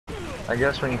I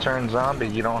guess when you turn zombie,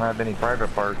 you don't have any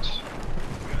private parts.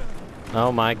 Oh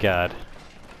my god.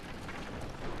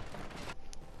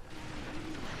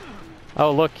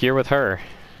 Oh look, you're with her.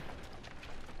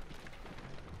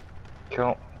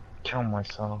 Kill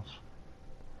myself.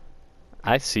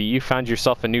 I see, you found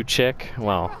yourself a new chick.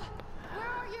 Well. Where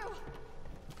are you?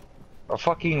 A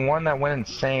fucking one that went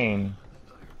insane.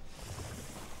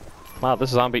 Wow, this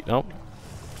zombie... Oh.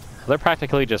 They're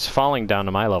practically just falling down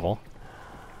to my level.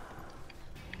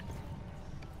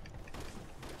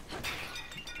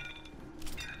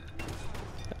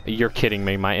 You're kidding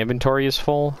me, my inventory is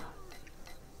full?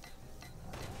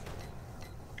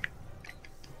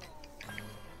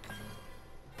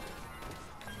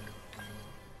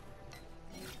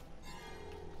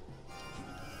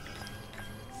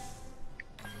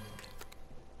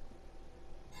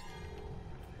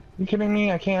 You kidding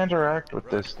me? I can't interact with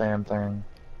this damn thing.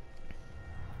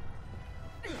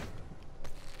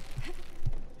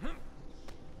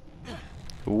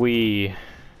 We...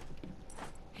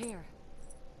 Here.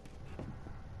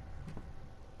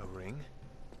 A ring?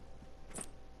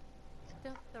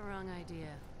 Don't the wrong idea.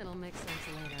 It'll make sense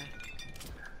later.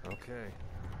 Okay.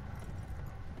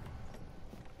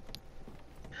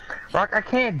 Rock, I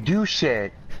can't do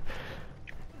shit.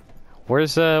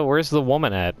 Where's the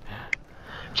woman at?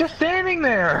 Just standing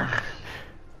there.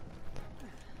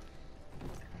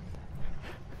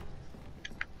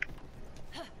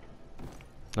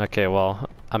 Okay, well,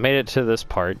 I made it to this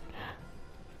part.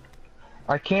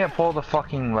 I can't pull the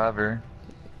fucking lever.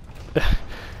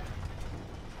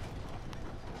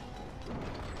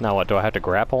 Now what, do I have to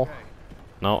grapple?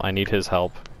 No, I need his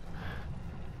help.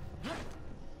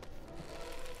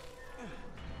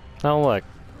 Oh look.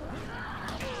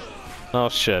 Oh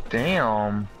shit.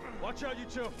 Damn. Watch out, you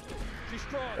two. She's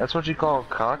strong. That's what you call a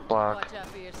cock block. Watch out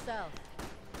for yourself.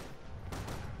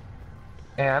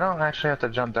 Yeah, I don't actually have to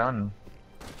jump down.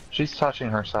 She's touching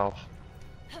herself.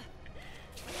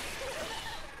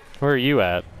 Where are you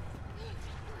at?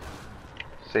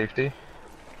 Safety.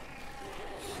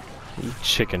 You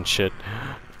chicken shit.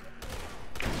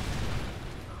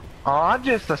 Oh, I'm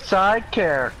just a side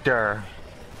character.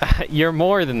 You're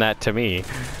more than that to me.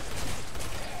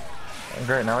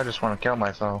 Great, now I just want to kill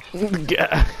myself. This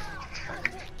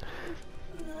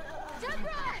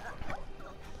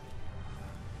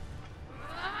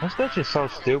bitch is so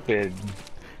stupid.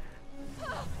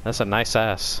 That's a nice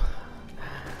ass.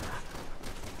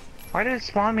 Why did it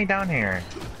spawn me down here?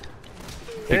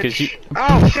 Because bitch. you...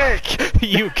 Oh shit!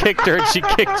 You kicked her and she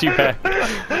kicked you back.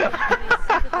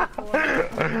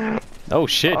 Oh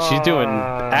shit, she's doing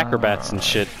acrobats and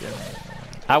shit.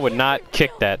 I would not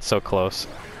kick that so close.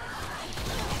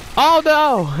 Oh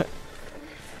no!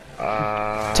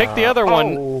 Take the other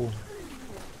one.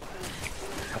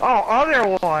 Oh, other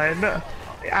one!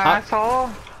 Asshole!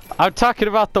 I'm talking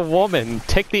about the woman.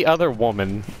 Take the other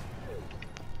woman.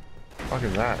 What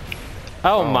is that?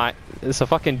 Oh my, it's a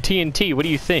fucking TNT. What do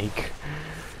you think?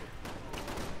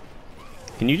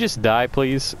 Can you just die,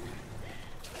 please?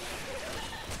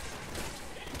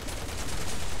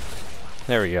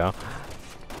 There we go.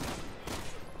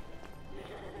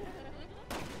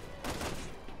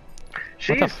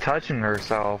 She's touching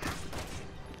herself.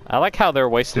 I like how they're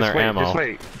wasting their ammo. Just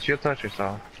wait, she'll touch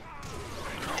herself.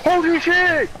 Holy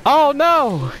shit! Oh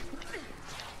no!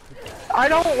 I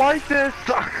don't like this!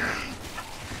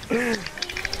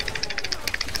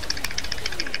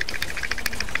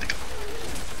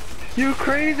 You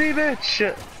crazy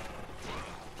bitch!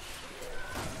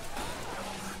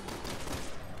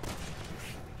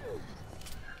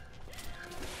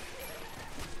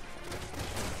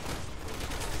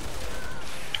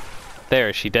 There,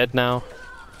 is she dead now?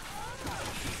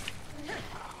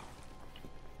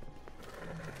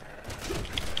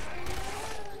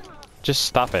 Just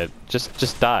stop it.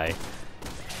 Just die.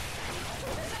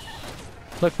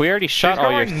 Look, we already shot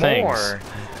all your things.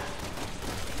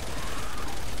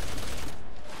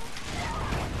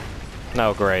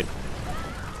 No, great.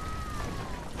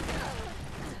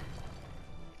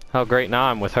 Oh, great, now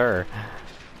I'm with her.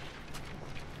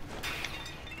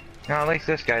 No, at least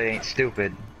this guy ain't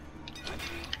stupid.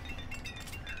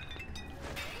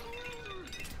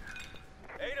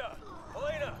 Ada!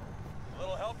 Elena! A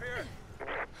little help here?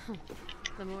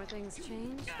 The more things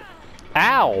change.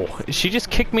 Ow! She just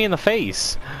kicked me in the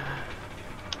face.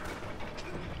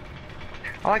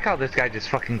 I like how this guy just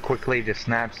fucking quickly just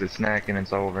snaps his neck and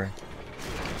it's over.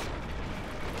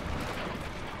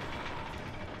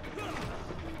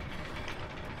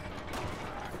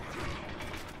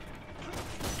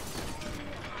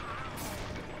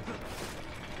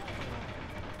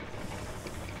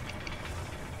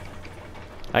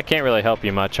 I can't really help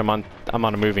you much. I'm on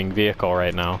a moving vehicle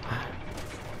right now.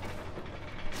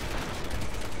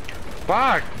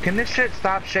 Fuck! Can this shit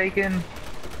stop shaking?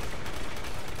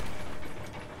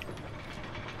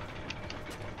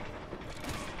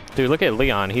 Dude, look at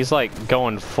Leon. He's like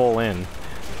going full in.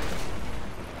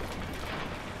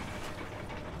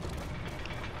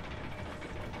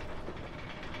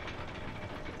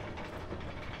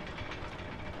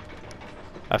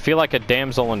 I feel like a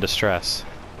damsel in distress.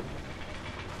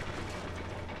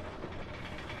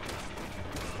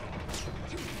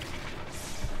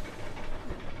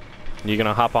 You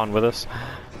gonna hop on with us?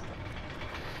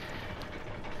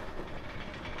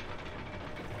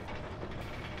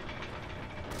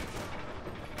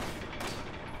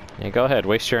 Yeah, go ahead,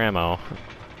 waste your ammo.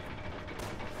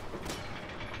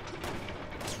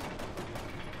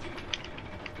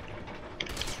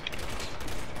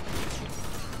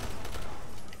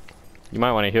 You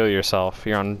might want to heal yourself.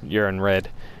 You're in red.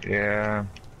 Yeah.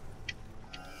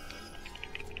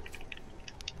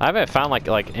 I haven't found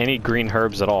like any green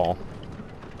herbs at all.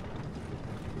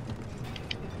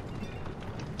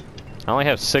 I only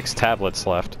have 6 tablets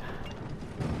left.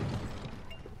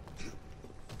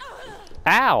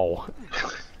 Ow!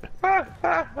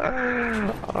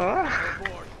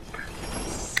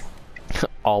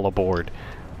 All aboard.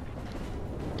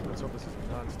 Let's hope this is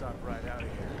a non-stop ride out of here.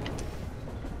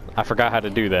 I forgot how to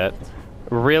do that.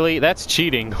 Really? That's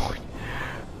cheating.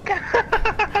 I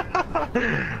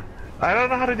don't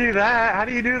know how to do that. How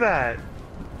do you do that?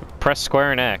 Press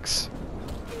square and X.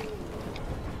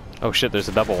 Oh shit, there's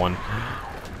a double one.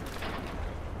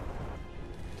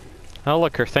 Oh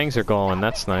look, her things are glowing.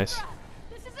 That's nice.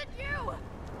 This isn't you.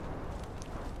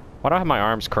 Why do I have my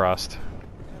arms crossed?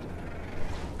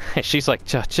 She's like,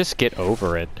 just get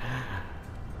over it.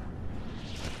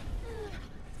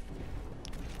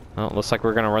 Oh, it looks like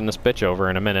we're gonna run this bitch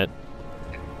over in a minute.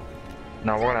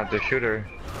 No, we're gonna have to shoot her.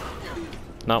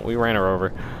 No, we ran her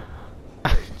over.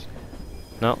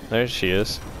 No, there she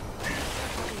is.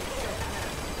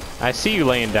 I see you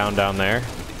laying down there.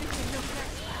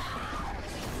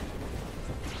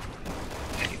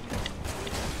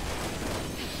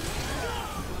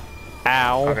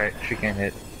 Ow. Okay, she can't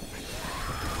hit.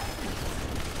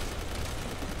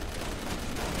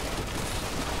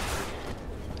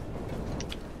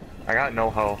 I got no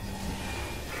health.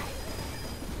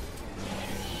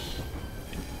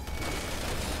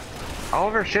 All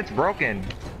of her shit's broken.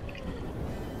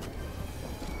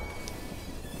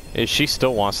 She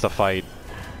still wants to fight.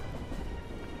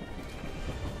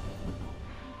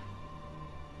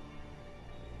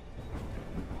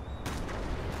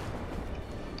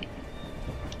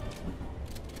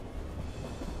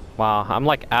 Wow, I'm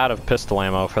like out of pistol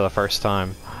ammo for the first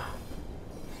time.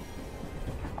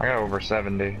 I got over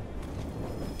 70.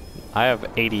 I have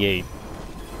 88.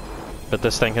 But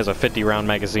this thing has a 50 round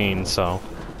magazine, so...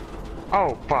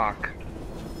 Oh, fuck.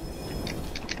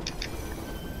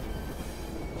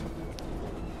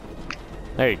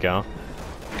 There you go.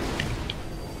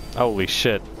 Holy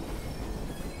shit.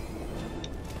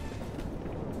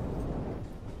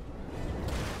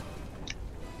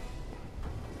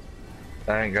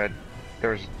 That ain't good.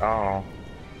 There's... oh.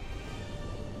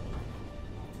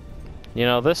 You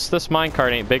know, this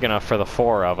minecart ain't big enough for the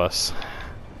 4 of us.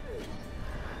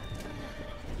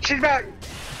 She's back!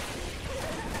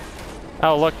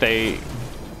 Oh look, they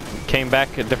came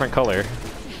back a different color.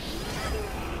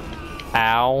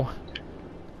 Ow.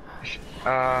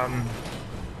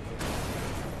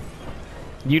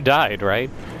 You died, right?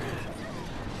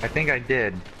 I think I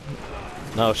did.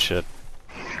 Oh shit.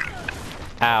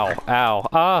 Ow, ow,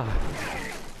 ah!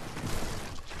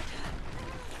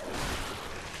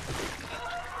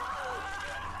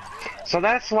 So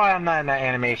that's why I'm not in that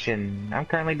animation. I'm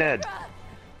currently dead.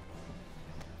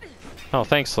 Oh,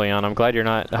 thanks, Leon. I'm glad you're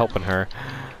not helping her.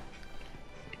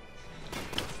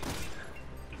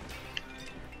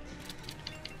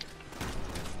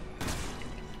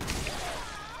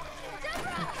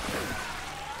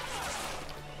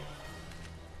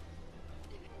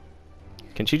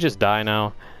 Can she just die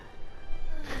now?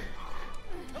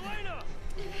 Elena!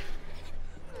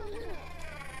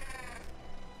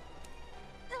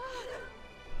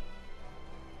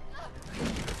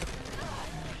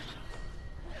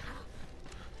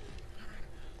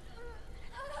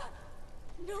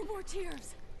 No more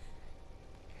tears.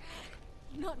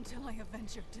 Not until I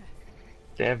avenge your death.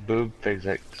 They have boob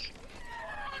physics.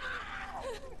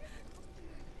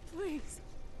 Please.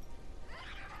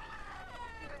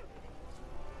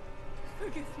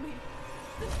 Forgive me.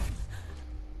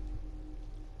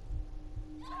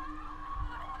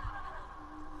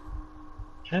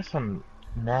 Just some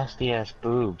nasty ass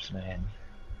boobs, man.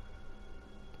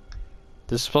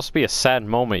 This is supposed to be a sad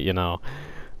moment, you know.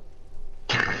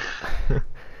 She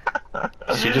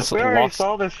just We already lost.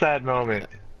 saw this sad moment.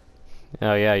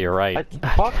 Oh yeah, you're right.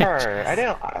 Fuck her. I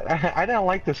didn't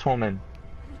like this woman.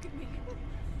 Look at me.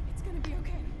 It's gonna be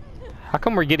okay. How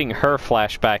come we're getting her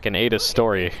flashback in Ada's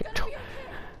story? It's gonna be okay.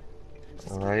 Just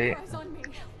keep Right. your eyes on me.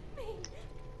 Help me.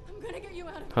 I'm gonna get you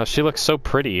out of Oh, she looks so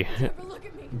pretty Never look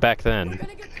at me. back We're then.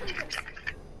 gonna get through this.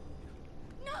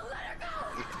 No, let her go!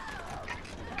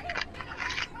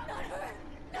 Not her!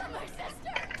 Not my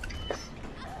sister!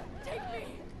 Take me!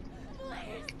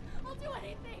 Please! I'll do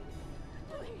anything!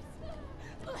 Please!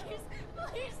 Please!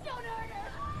 Please don't hurt her!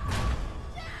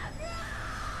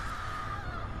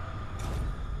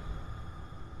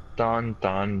 Dun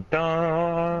dun dun. I don't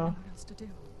know what else to do.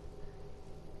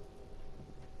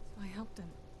 So I helped him.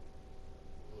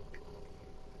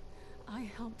 I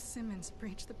helped Simmons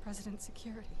breach the president's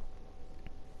security.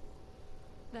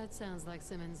 That sounds like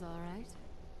Simmons, all right.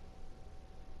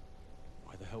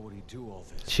 Why the hell would he do all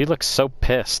this? She looks so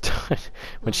pissed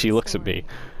when she looks at me.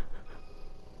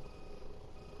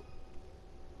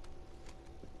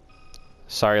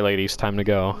 Sorry, ladies, time to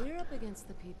go. We're up against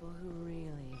the people who really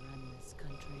run this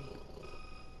country.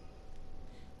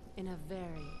 In a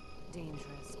very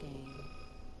dangerous game.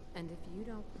 And if you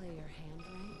don't play your hand right...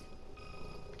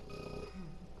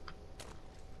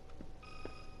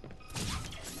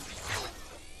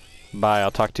 Bye,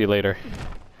 I'll talk to you later.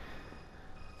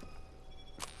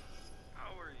 How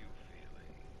are you feeling?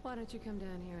 Why don't you come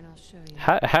down here and I'll show you.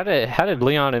 How did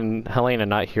Leon and Helena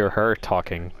not hear her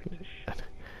talking?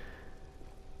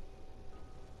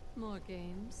 More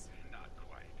games? Not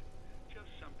quite. Just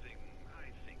something I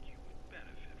think you would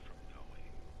benefit from knowing.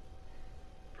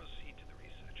 Proceed to the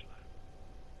research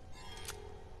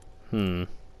lab.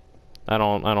 I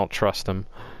don't trust him.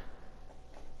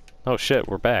 Oh shit,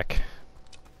 we're back.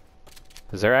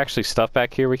 Is there actually stuff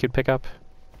back here we could pick up?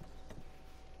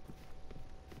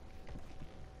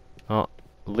 Oh,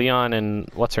 Leon and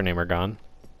what's her name are gone.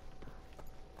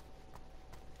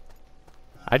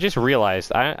 I just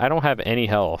realized I don't have any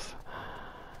health.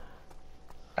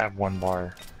 I have 1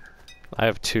 bar. I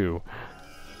have 2.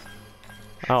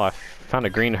 Oh, I found a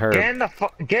green herb. Get in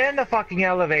the fucking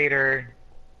elevator.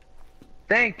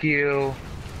 Thank you.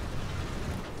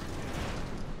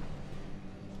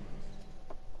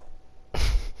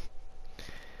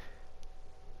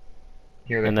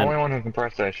 You're the And then- only one who can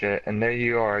press that shit, and there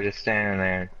you are, just standing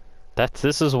there.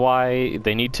 This is why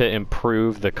they need to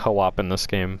improve the co-op in this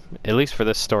game, at least for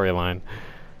this storyline.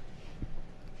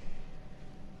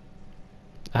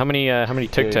 How many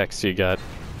Tic Tacs do you got?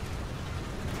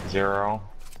 0.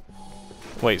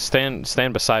 Wait,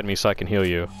 stand beside me so I can heal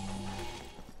you.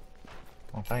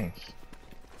 Oh, thanks.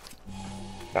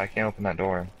 But I can't open that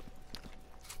door.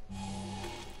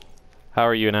 How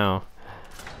are you now?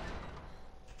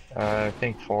 I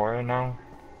think 4 now.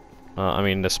 I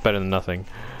mean, that's better than nothing.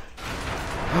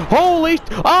 Holy!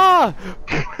 Ah!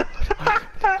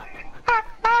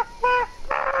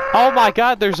 Oh my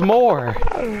God! There's more.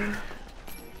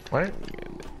 What?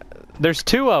 There's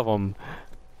 2 of them.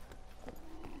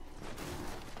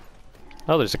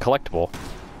 Oh, there's a collectible.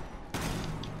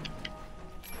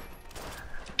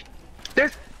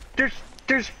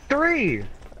 There's 3.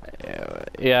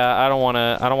 Yeah, I don't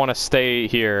wanna stay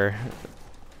here.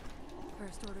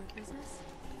 First order of business?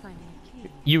 Finding a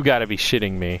key. You gotta be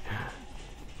shitting me.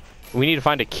 We need to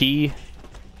find a key.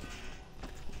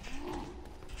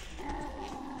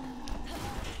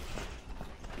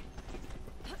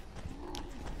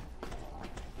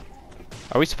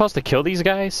 Are we supposed to kill these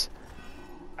guys?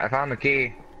 I found the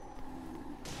key.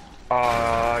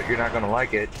 You're not gonna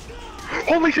like it.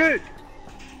 Holy shit!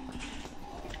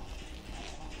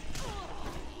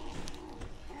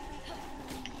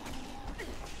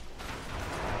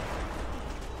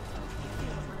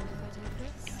 Mind if I take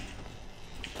this?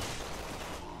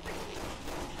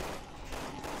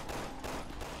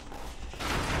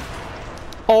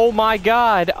 Oh my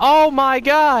God! Oh my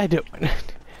God!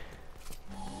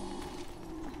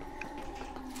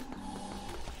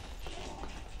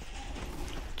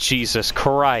 Jesus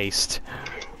Christ.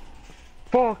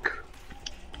 Fuck!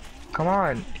 Come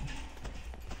on.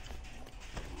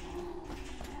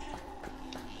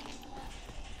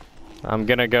 I'm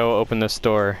gonna go open this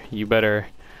door. You better...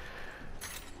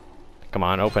 Come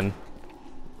on, open.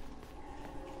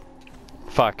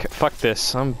 Fuck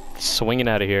this. I'm swinging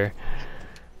out of here.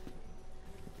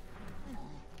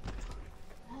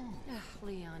 Ugh,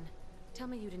 Leon, tell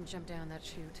me you didn't jump down that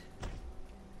chute.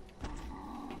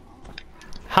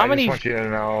 How I many... just want you to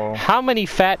know. How many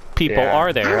fat people Yeah.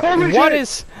 are there? Holy What shit!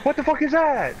 is... What the fuck is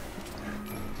that?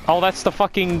 Oh, that's the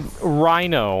fucking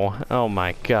rhino. Oh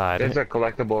my god. There's a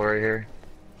collectible right here.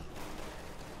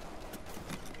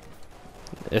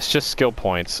 It's just skill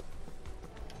points.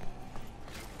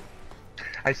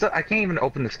 I can't even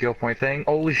open the skill point thing.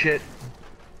 Holy shit.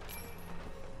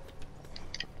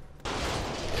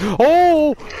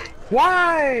 Oh!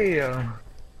 Why?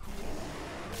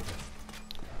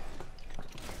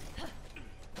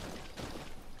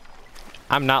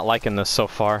 I'm not liking this so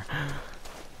far.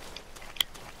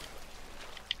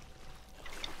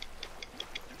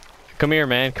 Come here,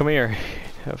 man. Come here.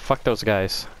 Fuck those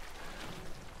guys.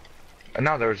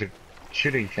 No, there was a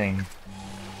shooting thing.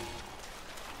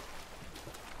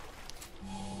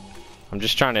 I'm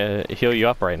just trying to heal you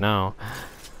up right now.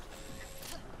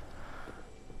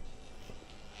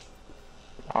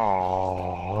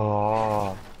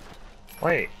 Oh.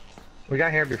 Wait. We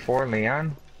got here before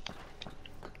Leon?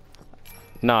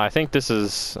 No, I think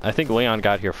Leon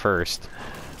got here first.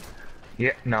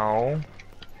 Yeah, no.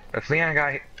 If Leon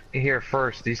got here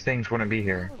first, these things wouldn't be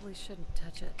here. Probably shouldn't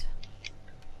touch it.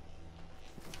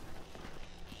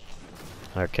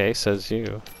 Okay, says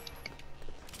you.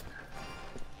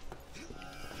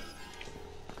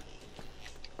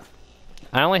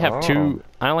 I only have two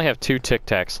Tic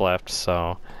Tacs left,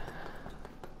 so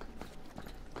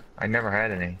I never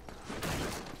had any.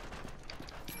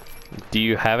 do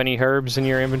you have any herbs in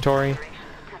your inventory?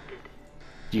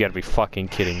 You gotta be fucking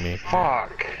kidding me.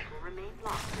 Fuck.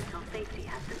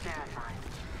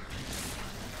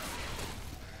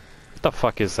 What the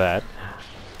fuck is that?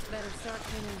 Better start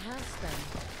cleaning house then.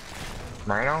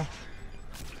 Rhino?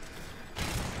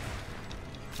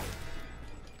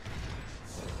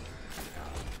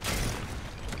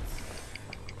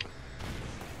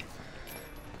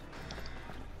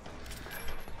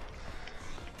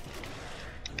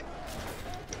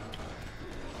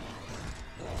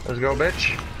 Let's go,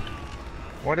 bitch.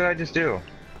 What did I just do?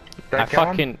 Did I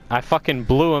kill him? I fucking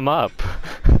blew him up.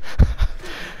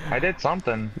 I did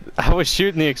something. I was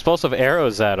shooting the explosive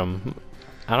arrows at him.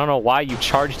 I don't know why you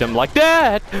charged him like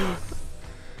that!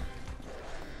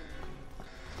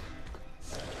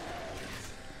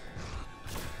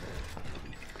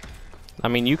 I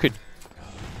mean, you could...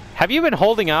 Have you been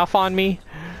holding off on me?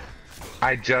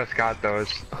 I just got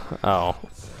those. Oh.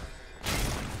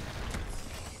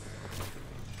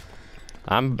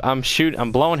 I'm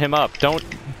blowing him up. Don't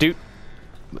do...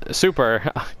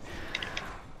 Super.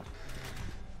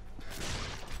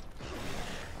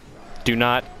 Do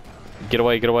not... Get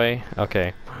away, get away.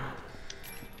 Okay.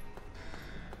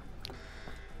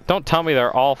 Don't tell me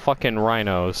they're all fucking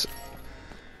rhinos.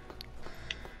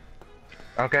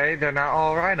 Okay, they're not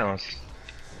all rhinos.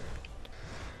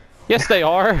 Yes, they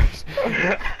are.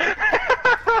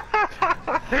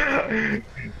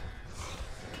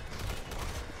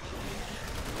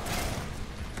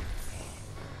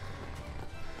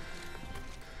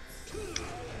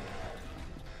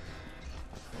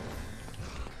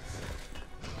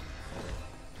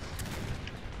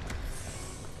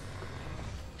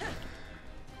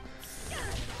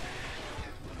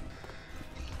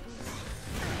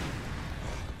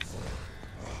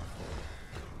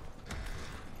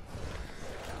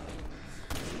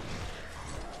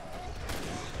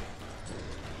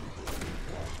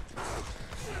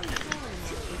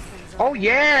 Oh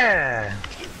yeah!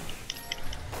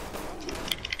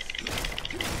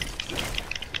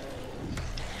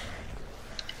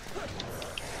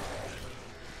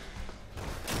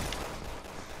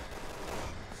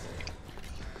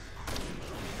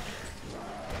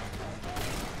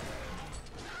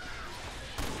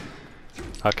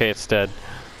 Okay, it's dead.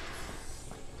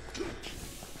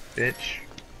 Bitch.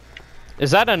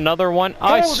 Is that another one?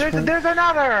 Oh, there's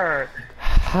another!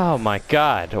 Oh my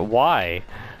god, why?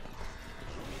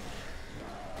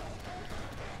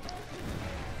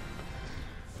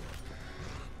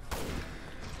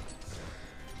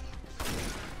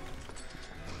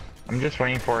 I'm just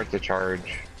waiting for it to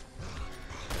charge.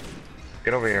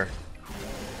 Get over here.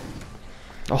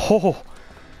 Oh!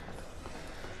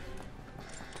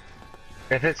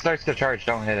 If it starts to charge,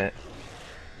 don't hit it.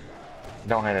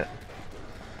 Don't hit it.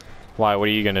 Why, what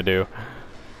are you gonna do?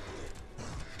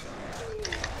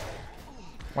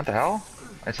 What the hell?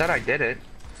 I said I did it.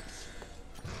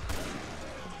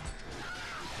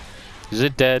 Is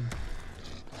it dead?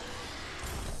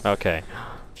 Okay.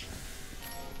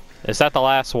 Is that the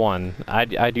last one? I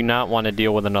do not want to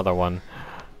deal with another one.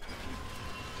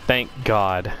 Thank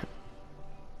God.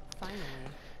 Finally.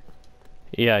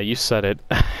 Yeah, you said it.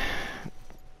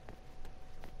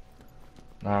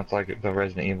 No, it's like the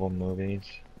Resident Evil movies.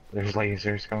 There's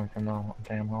lasers coming from the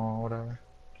damn hall or whatever.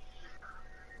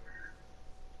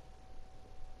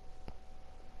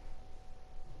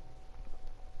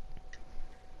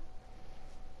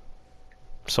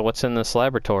 So what's in this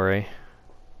laboratory?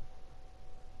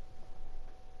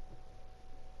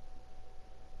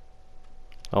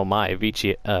 Oh my,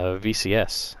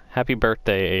 VCS. Happy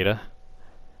birthday, Ada.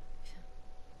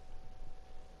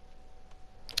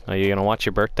 Are you gonna watch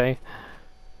your birthday?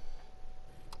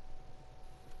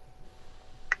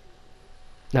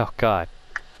 Oh god.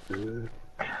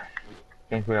 I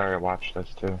think we already watched this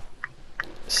too.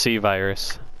 C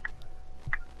virus.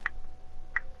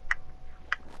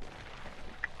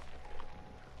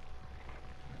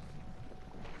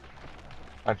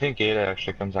 I think Ada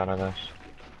actually comes out of this.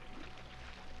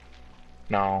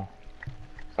 No.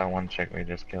 It's that one chick we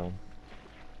just killed.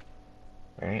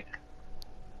 Right?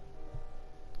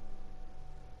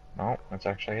 No, it's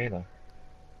actually Ada.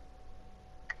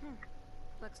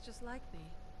 Looks just like me.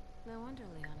 No wonder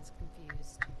Leon is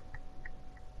confused.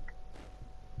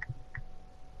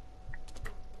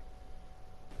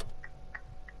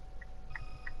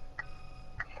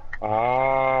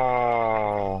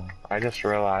 Oh, I just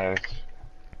realized.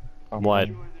 something. What?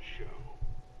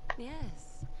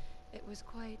 Yes, it was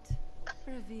quite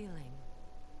revealing.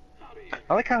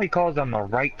 I like how he calls them the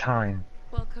right time.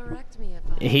 Well, correct me if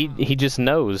I'm He wrong. just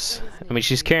knows. I mean,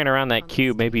 she's carrying around that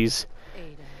cube. Maybe he's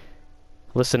Ada,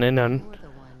 listening you're on the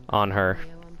one her.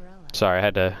 behind the Leo umbrella. Sorry, I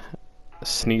had to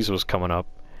sneeze was coming up.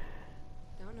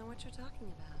 Don't know what you're talking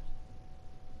about.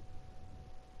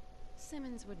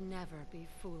 Simmons would never be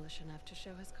foolish enough to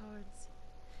show his cards.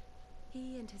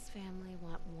 He and his family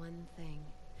want one thing: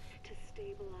 to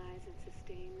stabilize and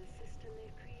sustain the system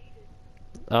they've created.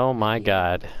 Oh my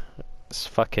god. It's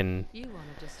fucking... You want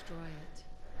to destroy it.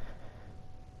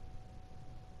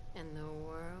 And the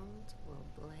world will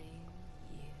blame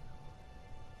you.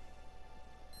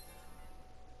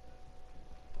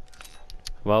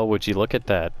 Well, would you look at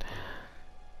that?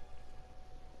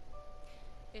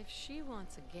 If she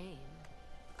wants a game,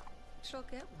 she'll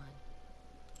get one.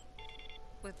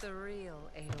 With the real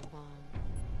Ada Wong.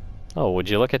 Oh, would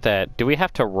you look at that? Do we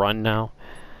have to run now?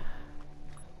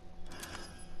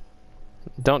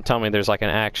 Don't tell me there's like an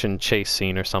action chase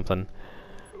scene or something.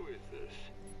 Who is this?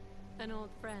 An old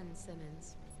friend,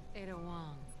 Simmons. Ada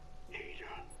Wong.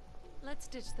 Ada. Let's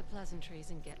ditch the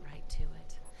pleasantries and get right to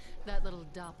it. That little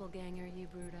doppelganger you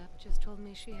brewed up just told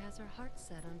me she has her heart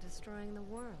set on destroying the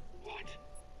world.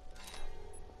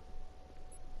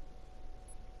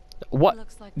 What?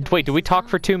 Looks like the Wait, did we race is talk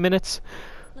for on. 2 minutes?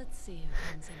 Let's see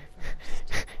who comes in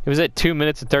first. It was at 2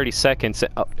 minutes and 30 seconds.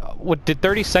 What, did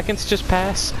 30 seconds just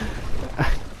pass?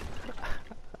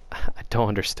 I don't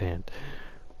understand.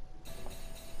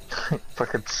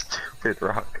 Fucking stupid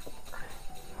rock.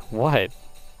 What?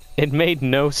 It made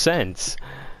no sense.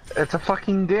 It's a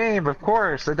fucking game, of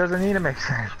course. It doesn't need to make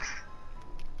sense.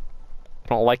 I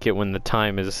don't like it when the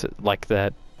time is like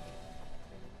that.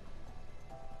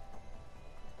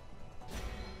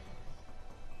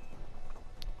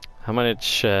 How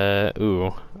much,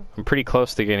 ooh, I'm pretty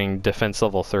close to getting defense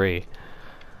level 3.